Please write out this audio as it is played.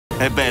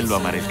È bello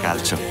amare il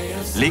calcio.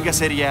 Lega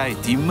Serie A e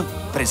TIM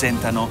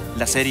presentano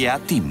la Serie A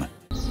TIM.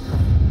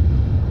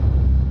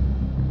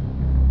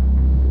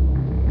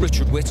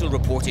 Richard Whittle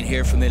reporting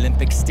here from the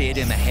Olympic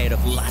Stadium ahead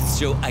of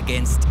Lazio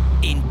against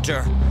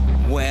Inter.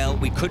 Well,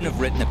 we couldn't have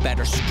written a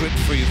better script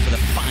for you for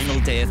the final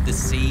day of the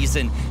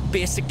season.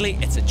 Basically,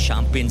 it's a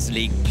Champions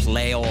League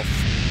playoff.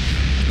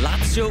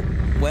 Lazio,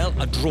 well,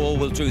 a draw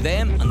will do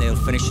them and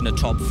they'll finish in the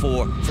top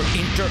four. For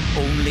Inter,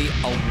 only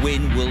a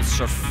win will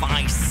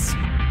suffice.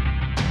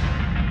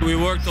 We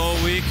worked all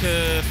week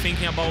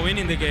thinking about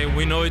winning the game.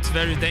 We know it's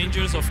very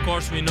dangerous. Of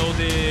course, we know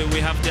we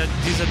have that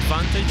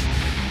disadvantage.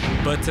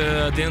 But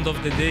at the end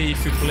of the day,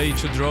 if you play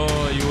to draw,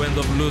 you end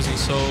up losing.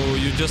 So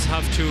you just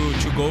have to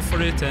go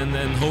for it, and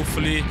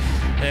hopefully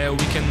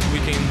we can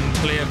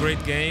play a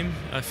great game.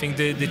 I think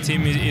the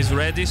team is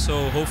ready,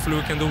 so hopefully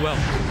we can do well.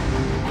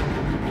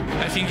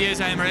 I think yes,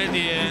 I am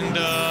ready, and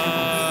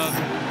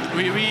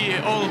we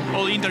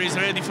all Inter is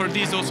ready for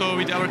this. Also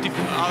with our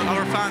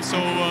fans, so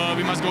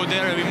we must go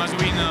there. We must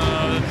win.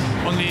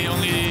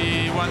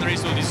 Only one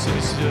result is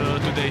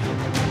today.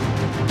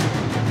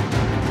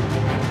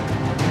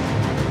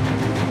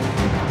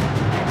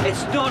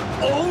 It's not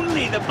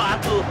only the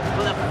battle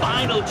for the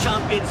final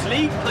Champions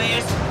League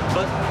place,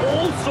 but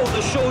also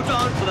the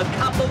showdown for the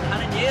Capo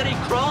Cannonieri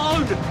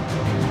crown.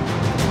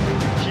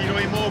 Ciro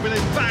Immobile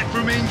is back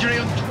from injury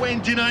on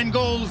 29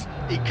 goals.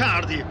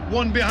 Icardi,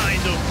 one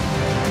behind him.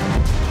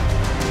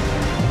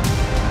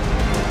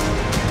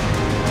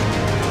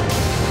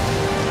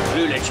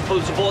 Lulic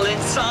pulls the ball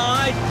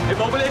inside.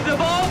 Immobile in the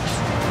box.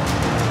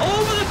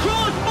 Over the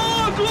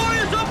crossbar,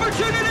 glorious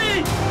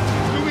opportunity.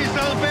 Luis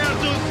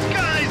Alberto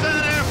skies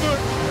that effort.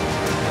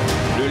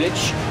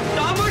 Lulic,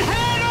 downward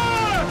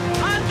header,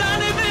 and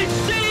Danovic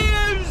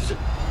saves.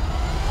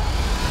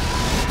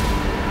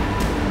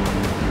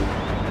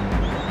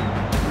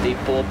 Deep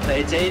ball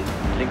played in.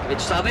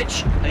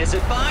 Linkovic-Savic, there's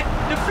it back.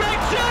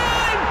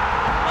 Deflection!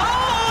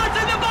 Oh, it's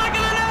in the back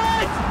of the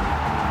net!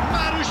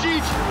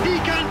 Marušić, he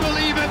can't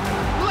believe it.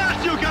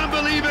 Lazio can't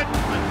believe it.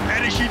 And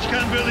Perisic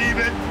can't believe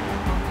it.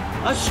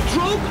 A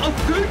stroke of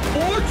good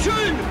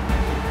fortune!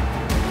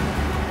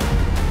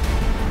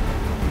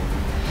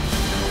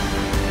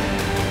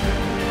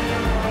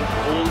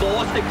 Oh,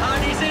 lost,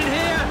 Icardi's in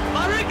here!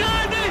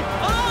 Icardi!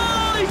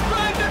 Oh, he's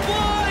dragged it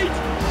wide!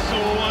 So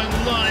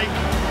unlike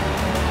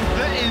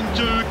the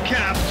Inter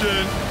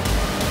captain.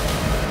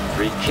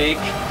 Free kick.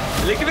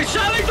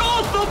 Linkovic-Savic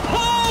off the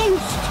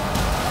post!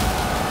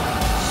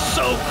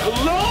 So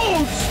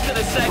close to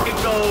the second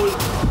goal.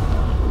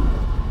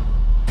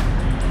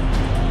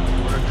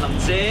 Corner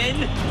comes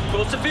in.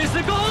 Goes to face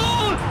the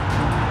goal!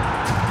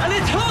 And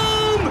it's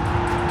home!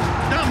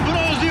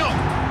 D'Ambrosio!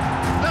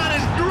 That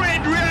is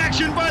great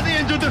reaction by the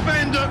Inter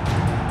defender.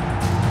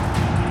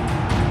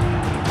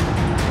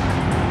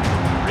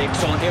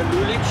 Breaks on here,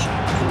 Lulic.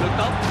 Look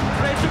up,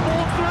 threads the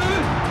ball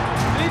through.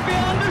 Felipe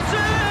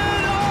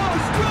Anderson! Oh,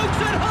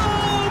 strokes it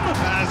home!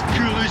 As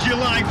cool as you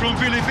like from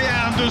Felipe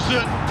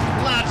Anderson.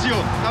 Lazio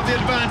have the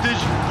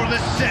advantage for the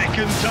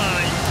second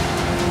time.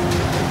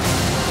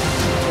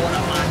 What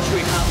a match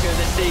we have here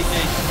this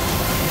evening.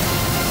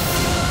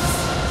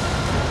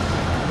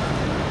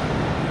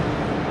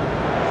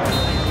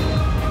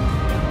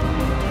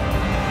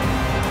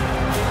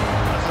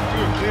 That's a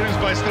poor clearance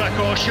by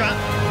Strakosha.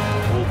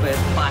 Over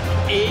back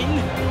in.